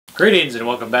Greetings and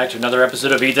welcome back to another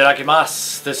episode of Iただきま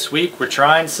す. This week we're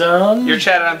trying some... You're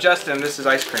Chad and I'm Justin. This is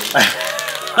ice cream.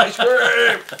 Ice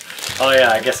cream! Oh yeah,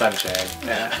 I guess I'm Chad.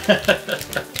 Yeah.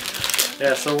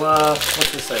 Yeah, so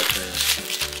what's this ice cream?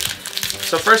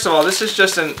 So first of all, this is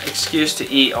just an excuse to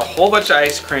eat a whole bunch of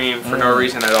ice cream for no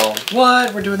reason at all.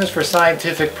 What? We're doing this for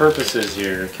scientific purposes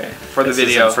here. Okay, for the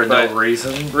video. For no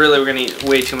reason? Really, we're going to eat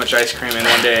way too much ice cream in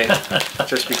one day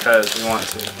just because we want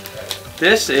to.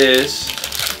 This is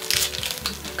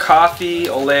coffee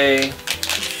Olay.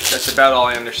 That's about all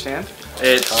I understand.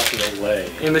 It's coffee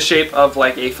Olay. In the shape of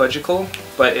like a fudgicle,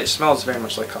 but it smells very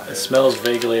much like coffee. It smells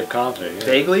vaguely of coffee. Yeah.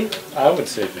 Vaguely? I would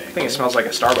say vaguely. I think it smells like a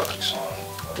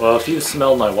Starbucks. Well, if you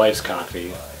smell my wife's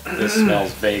coffee, this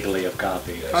smells vaguely of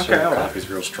coffee. Okay. So coffee's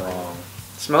real strong.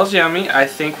 It smells yummy. I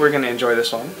think we're going to enjoy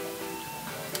this one.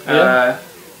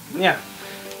 Yeah.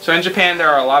 So in Japan, there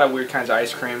are a lot of weird kinds of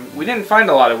ice cream. We didn't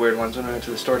find a lot of weird ones when we went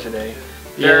to the store today.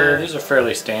 Yeah, these are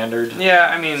fairly standard.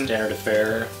 Yeah, I mean... Standard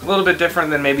affair. A little bit different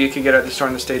than maybe you could get at the store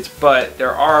in the States, but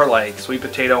there are like sweet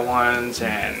potato ones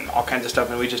and all kinds of stuff,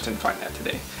 and we just didn't find that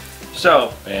today.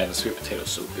 So... Man, the sweet potato's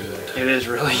so good. It is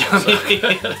really yummy.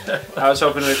 I was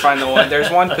hoping we'd find the one.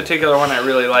 There's one particular one I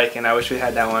really like, and I wish we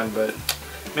had that one, but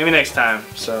maybe next time,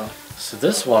 so... So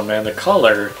this one, man, the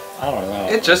color, I don't know.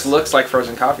 It just looks like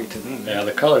frozen coffee to me. Yeah,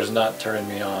 the color's not turning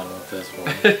me on with this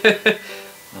one.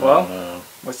 Well,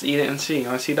 let's eat it and see. You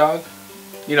want to see, dog?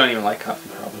 You don't even like coffee,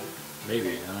 probably.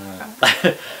 Maybe. I don't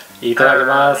know. いただき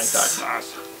ます.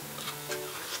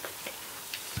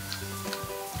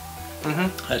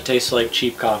 It tastes like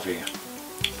cheap coffee.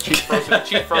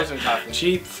 Cheap frozen coffee.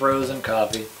 Cheap frozen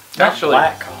coffee. Actually,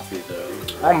 not black coffee,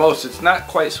 though. Almost. It's not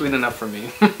quite sweet enough for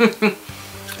me.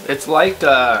 It's like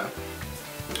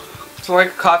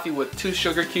coffee with 2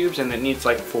 sugar cubes and it needs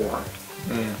like 4.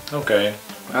 Okay.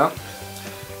 Well,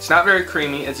 it's not very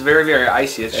creamy. It's very, very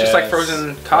icy. It's just like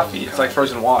frozen coffee. It's like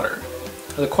frozen water.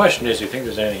 Well, the question is, do you think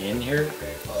there's anything in here? Do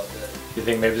you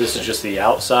think maybe this is just the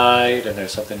outside and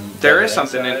there's something... There is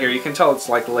something in here. You can tell it's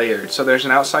like layered. So there's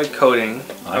an outside coating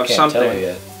of something. Tell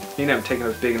yet. You haven't taken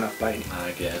a big enough bite.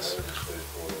 I guess.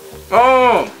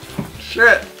 Oh!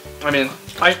 Shit! I mean...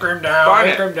 Ice cream down!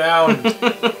 Ice cream down!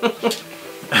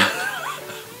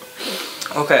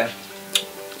 Okay.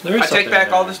 I take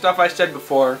back all the stuff I said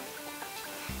before.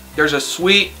 There's a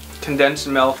sweet condensed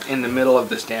milk in the middle of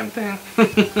this damn thing.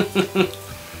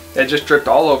 It just dripped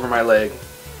all over my leg.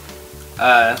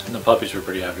 And the puppies were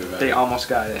pretty happy about it. They almost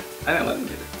got it. I didn't let them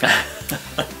get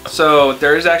it. So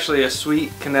there is actually a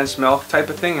sweet condensed milk type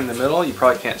of thing in the middle. You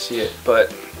probably can't see it,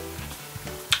 but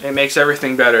it makes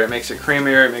everything better. It makes it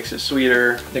creamier. It makes it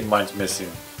sweeter. I think mine's missing.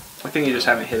 I think you just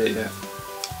haven't hit it yet.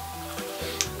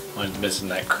 Mine's missing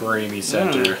that creamy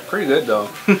center. Pretty good though.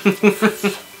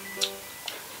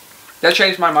 That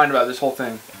changed my mind about this whole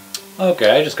thing.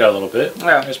 Okay, I just got a little bit.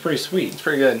 Yeah. It's pretty sweet. It's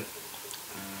pretty good.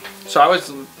 So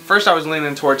first I was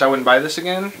leaning towards I wouldn't buy this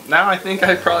again. Now I think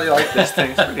I probably like this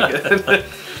thing. It's pretty good.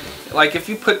 Like if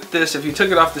you took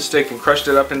it off the stick and crushed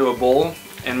it up into a bowl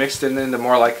and mixed it into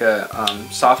more like a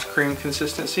soft cream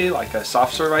consistency, like a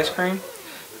soft serve ice cream,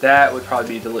 that would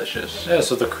probably be delicious. Yeah,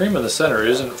 so the cream in the center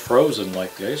isn't frozen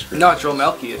like the ice cream. No, it's real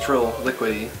milky. It's real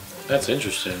liquidy. That's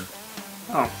interesting.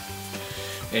 Oh.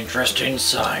 Interesting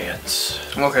science.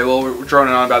 Okay, well, we're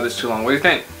droning on about this too long. What do you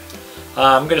think?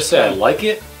 I'm going to say I like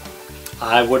it.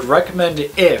 I would recommend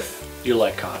it if you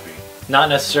like coffee. Not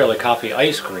necessarily coffee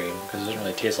ice cream, because it doesn't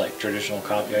really taste like traditional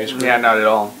coffee ice cream. Yeah, not at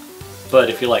all. But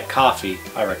if you like coffee,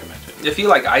 I recommend it. If you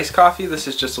like iced coffee, this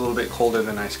is just a little bit colder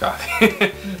than iced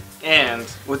coffee.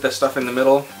 And with the stuff in the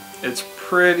middle, it's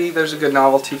pretty, there's a good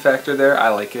novelty factor there. I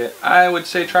like it. I would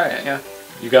say try it, yeah.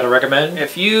 You got to recommend?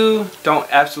 If you don't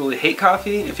absolutely hate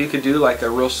coffee, if you could do like a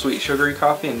real sweet sugary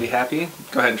coffee and be happy,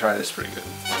 go ahead and try this. Pretty good.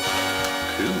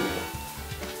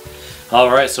 Cool.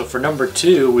 Alright, so for number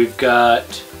 2, we've got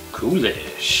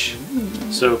Coolish.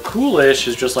 So Coolish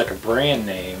is just like a brand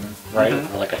name, right?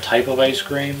 Or like a type of ice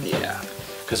cream. Yeah.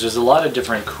 Because there's a lot of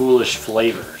different Coolish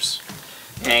flavors.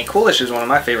 And Coolish is one of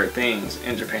my favorite things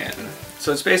in Japan.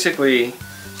 So it's basically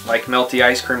like melty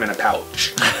ice cream in a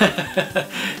pouch.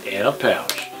 In a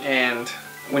pouch. And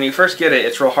when you first get it,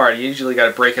 it's real hard. You usually got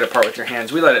to break it apart with your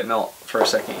hands. We let it melt for a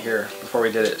second here before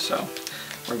we did it, so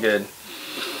we're good.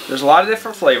 There's a lot of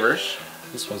different flavors.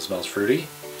 This one smells fruity.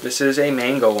 This is a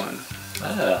mango one.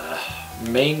 Ah,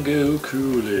 mango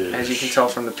Coolish. As you can tell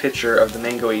from the picture of the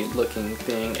mango-y looking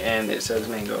thing, and it says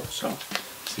mango, so.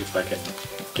 See if I can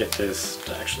get this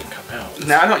to actually come out.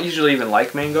 Now, I don't usually even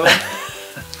like mango,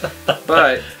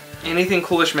 but anything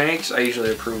Coolish makes, I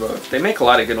usually approve of. They make a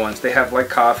lot of good ones. They have like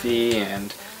coffee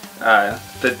and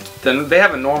They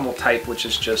have a normal type, which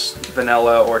is just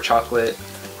vanilla or chocolate.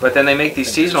 But then they make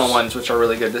these seasonal ones, which are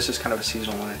really good. This is kind of a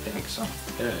seasonal one, I think. So.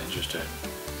 Yeah, interesting.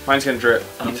 Mine's gonna drip.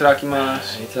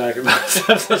 Itadakimasu. Itadakimasu.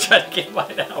 I'm still trying to get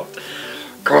mine out.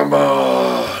 Come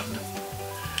on.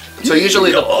 So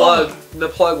usually the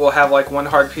plug will have like one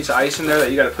hard piece of ice in there that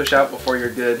you got to push out before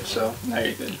you're good. So now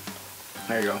you're good.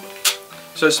 There you go.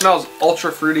 So it smells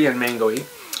ultra fruity and mango-y.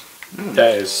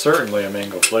 That is certainly a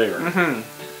mango flavor.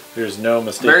 There's no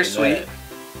mistake. Very sweet.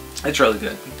 It's really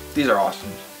good. These are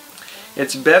awesome.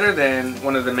 It's better than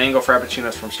one of the mango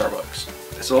frappuccinos from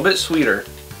Starbucks. It's a little bit sweeter.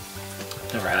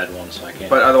 Never had one, so I can't.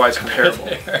 But otherwise comparable.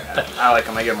 I like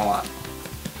them. I get them a lot.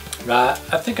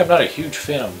 I think I'm not a huge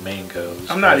fan of mangoes.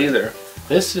 I'm not either.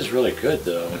 This is really good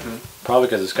though. Probably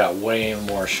because it's got way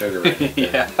more sugar in it.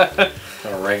 Yeah.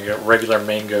 Than a regular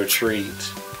mango treat.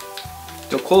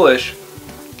 So Coolish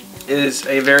is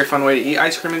a very fun way to eat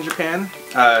ice cream in Japan.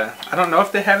 I don't know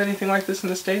if they have anything like this in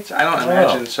the States. I don't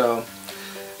imagine so.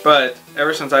 But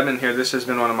ever since I've been here, this has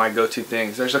been one of my go-to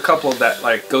things. There's a couple of that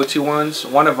like go-to ones.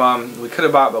 One of them we could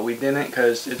have bought, but we didn't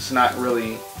because it's not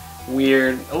really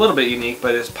weird. A little bit unique,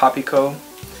 but it's Papiko.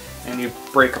 And you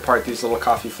break apart these little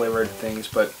coffee flavored things.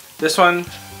 But this one,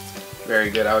 very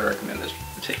good. I would recommend this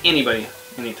to anybody,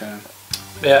 anytime.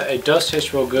 Yeah, it does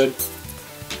taste real good.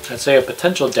 I'd say a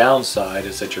potential downside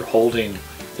is that you're holding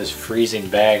this freezing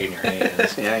bag in your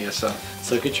hands. Yeah, I guess so.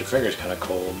 So it gets your fingers kind of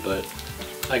cold, but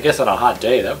I guess on a hot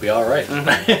day that would be all right.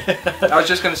 I was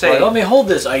just gonna say, let me hold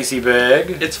this icy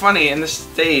bag. It's funny, in the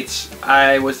States,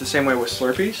 I was the same way with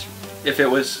Slurpees. If it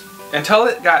was, until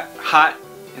it got hot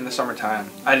in the summertime,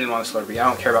 I didn't want a Slurpee. I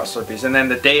don't care about Slurpees. And then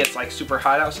the day it's like super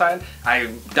hot outside,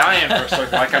 I'm dying for a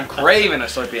Slurpee. Like I'm craving a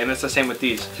Slurpee, and it's the same with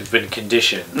these. You've been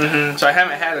conditioned. So I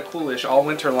haven't had a Coolish all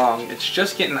winter long. It's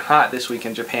just getting hot this week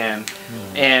in Japan.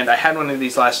 And I had one of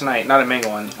these last night, not a mango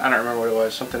one. I don't remember what it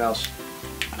was, something else.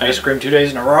 Ice cream 2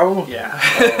 days in a row? Yeah.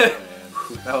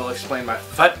 That will explain my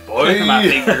fat boy, my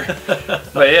finger.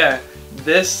 But yeah,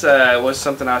 this was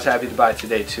something I was happy to buy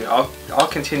today too. I'll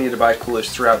continue to buy Coolish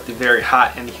throughout the very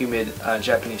hot and humid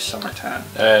Japanese summertime.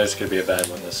 It's gonna be a bad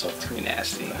one this summer. It's gonna be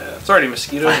nasty. It's already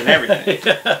mosquitoes and everything.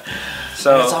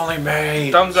 So it's only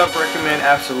May. Thumbs up, recommend.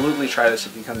 Absolutely try this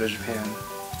if you come to Japan.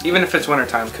 Even if it's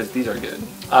wintertime, because these are good.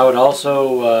 I would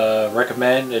also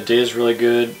recommend. It is really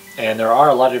good, and there are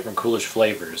a lot of different Coolish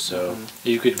flavors. So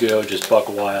you could go just buck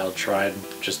wild, try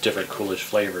just different Coolish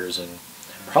flavors, and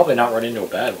probably not run into a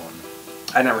bad one.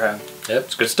 I never have. Yep,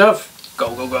 it's good stuff.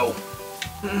 Go, go, go.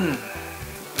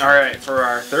 All right, for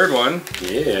our third one,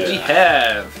 we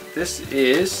have, this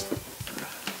is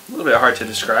a little bit hard to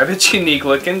describe. It's unique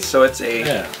looking, so it's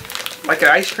a like an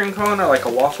ice cream cone or like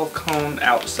a waffle cone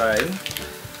outside.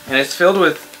 And it's filled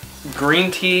with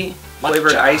green tea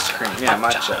flavored ice cream. Yeah,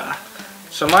 matcha.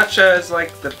 So matcha is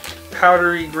like the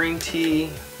powdery green tea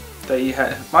that you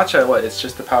have. Matcha, what? It's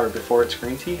just the powder before it's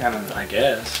green tea? I don't know. I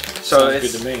guess. So sounds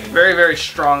it's good to me. Very, very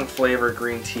strong flavor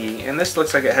green tea. And this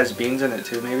looks like it has beans in it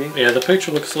too, maybe? Yeah, the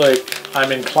picture looks like,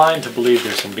 I'm inclined to believe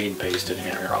there's some bean paste in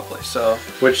here. Yeah, probably. So,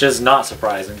 which is not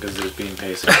surprising because there's bean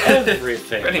paste in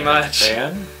everything. Pretty much.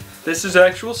 Man. This is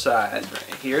actual size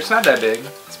right here. It's not that big.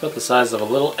 It's about the size of a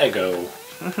little Eggo.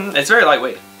 It's very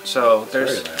lightweight. So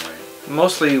there's very lightweight.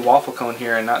 Mostly waffle cone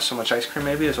here and not so much ice cream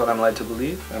maybe is what I'm led to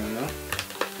believe. I don't know.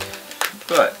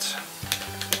 But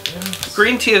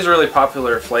green tea is a really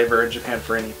popular flavor in Japan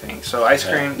for anything. So ice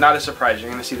cream, not a surprise. You're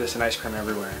going to see this in ice cream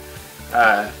everywhere.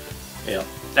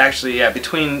 Actually, yeah,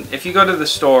 if you go to the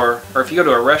store or if you go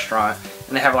to a restaurant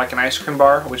and they have like an ice cream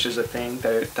bar, which is a thing,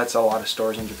 that's a lot of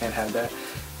stores in Japan have that.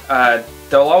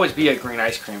 There'll always be a green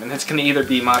ice cream, and it's going to either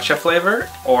be matcha flavor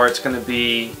or it's going to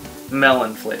be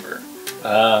melon flavor.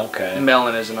 Okay.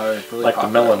 Melon is another really like popular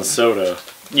the melon one. soda.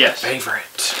 Yes.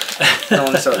 Favorite.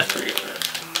 Melon soda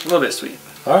a little bit sweet.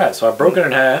 Alright, so I broke it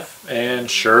in half, and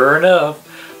sure enough,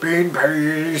 bean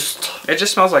paste. It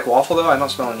just smells like waffle though. I don't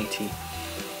smell any tea.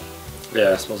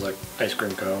 Yeah, it smells like ice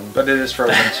cream cone. But it is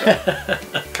frozen, so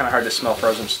kind of hard to smell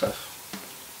frozen stuff.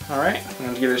 Alright, I'm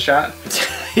going to give it a shot.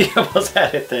 You almost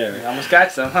had it there. You almost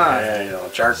got some, huh? Yeah, you know,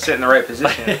 jerk. Sit in the right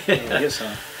position. Get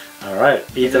some. Alright,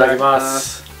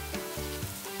 itadakimasu.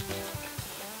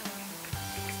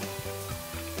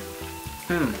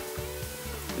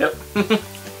 Yep.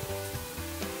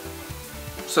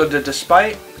 So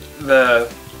despite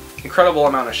the incredible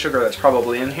amount of sugar that's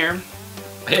probably in here,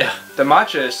 the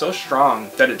matcha is so strong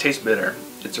that it tastes bitter.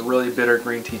 It's a really bitter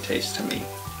green tea taste to me.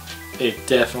 It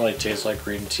definitely tastes like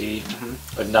green tea,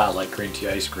 but not like green tea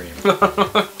ice cream.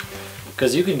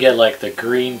 Because you can get like the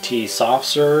green tea soft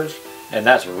serve, and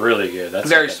that's really good. That's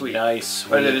very like sweet. Nice,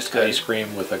 sweet but it is good. ice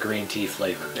cream with a green tea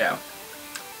flavor. Yeah.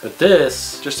 But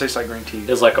this Just tastes like green tea.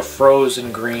 is like a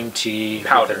frozen green tea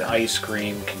Powder. with an ice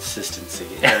cream consistency.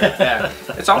 Yeah,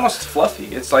 it's almost fluffy.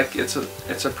 It's like it's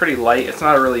a pretty light. It's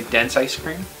not a really dense ice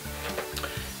cream,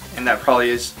 and that probably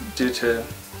is due to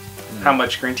how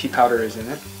much green tea powder is in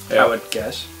it. Yeah. I would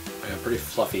guess. Yeah, pretty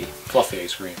fluffy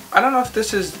ice cream. I don't know if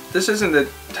this isn't the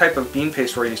type of bean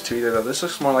paste we're used to either though. This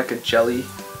looks more like a jelly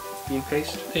bean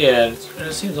paste. Yeah,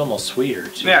 it seems almost sweeter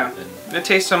too. Yeah, it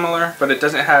tastes similar, but it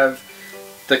doesn't have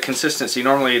the consistency.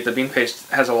 Normally the bean paste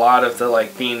has a lot of the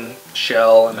like bean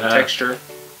shell and the texture.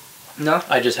 No?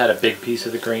 I just had a big piece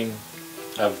of the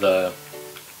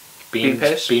bean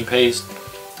paste,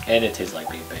 and it tastes like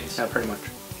bean paste. Yeah, pretty much.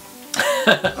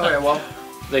 Okay, well.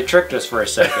 They tricked us for a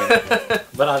second,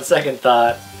 but on second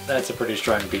thought, that's a pretty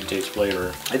strong bean taste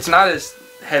flavor. It's not as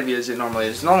heavy as it normally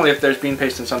is. Normally if there's bean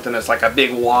paste in something, it's like a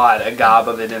big wad, a gob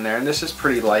of it in there, and this is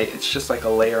pretty light. It's just like a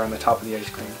layer on the top of the ice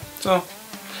cream. So,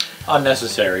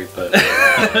 unnecessary, but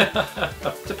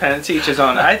depends, each his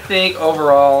own. I think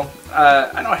overall,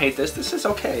 I don't hate this. This is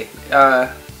okay.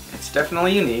 It's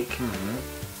definitely unique.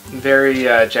 Very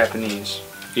Japanese.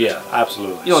 Yeah,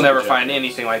 absolutely. You'll never find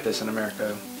anything like this in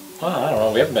America. Well, I don't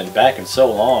know. We haven't been back in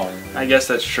so long. I guess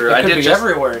that's true. It could be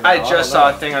everywhere now. I just saw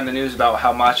a thing on the news about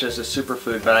how matcha is a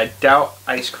superfood, but I doubt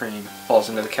ice cream falls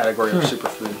into the category of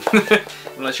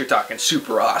superfood. Unless you're talking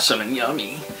super awesome and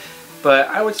yummy. But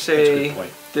I would say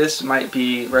this might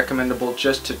be recommendable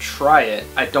just to try it.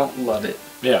 I don't love it.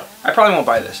 Yeah. I probably won't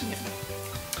buy this again.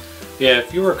 Yeah,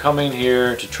 if you were coming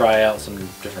here to try out some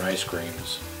different ice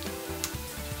creams,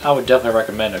 I would definitely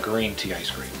recommend a green tea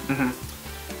ice cream.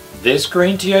 This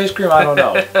green tea ice cream, I don't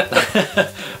know.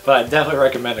 But I definitely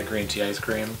recommend a green tea ice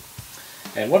cream.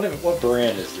 And what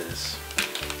brand is this?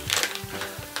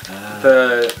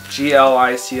 The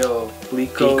Glico.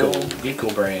 Glico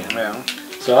brand. Yeah.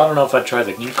 So I don't know if I'd try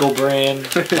the Glico brand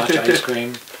matcha ice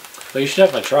cream, but you should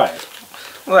definitely try it.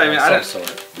 Well, I mean,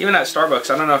 even at Starbucks,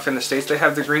 I don't know if in the States they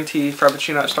have the green tea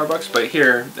frappuccino at Starbucks, but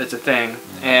here it's a thing.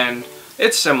 And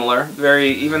it's similar.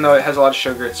 Even though it has a lot of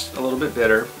sugar, it's a little bit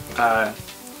bitter.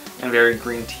 And very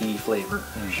green tea flavor.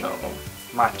 So,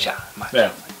 matcha.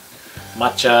 Yeah.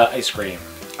 Matcha ice cream.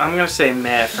 I'm going to say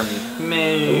meh for me.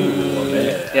 Meh. Ooh,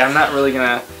 meh. Yeah, I'm not really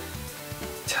going to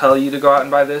tell you to go out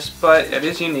and buy this, but it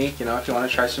is unique. You know, if you want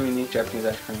to try some unique Japanese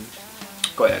ice cream,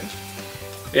 go ahead.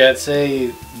 Yeah, I'd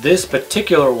say this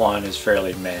particular one is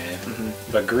fairly meh,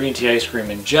 but green tea ice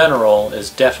cream in general is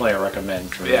definitely a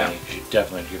recommend for me. You should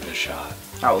definitely give it a shot.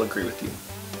 I will agree with you.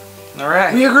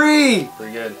 Alright. We agree!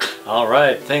 Pretty good.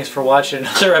 Alright, thanks for watching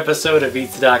another episode of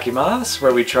Itadaki Mas,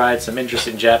 where we tried some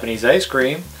interesting Japanese ice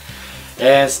cream.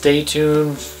 And stay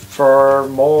tuned for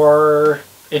more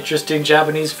interesting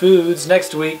Japanese foods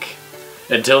next week.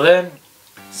 Until then,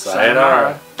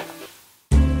 sayonara.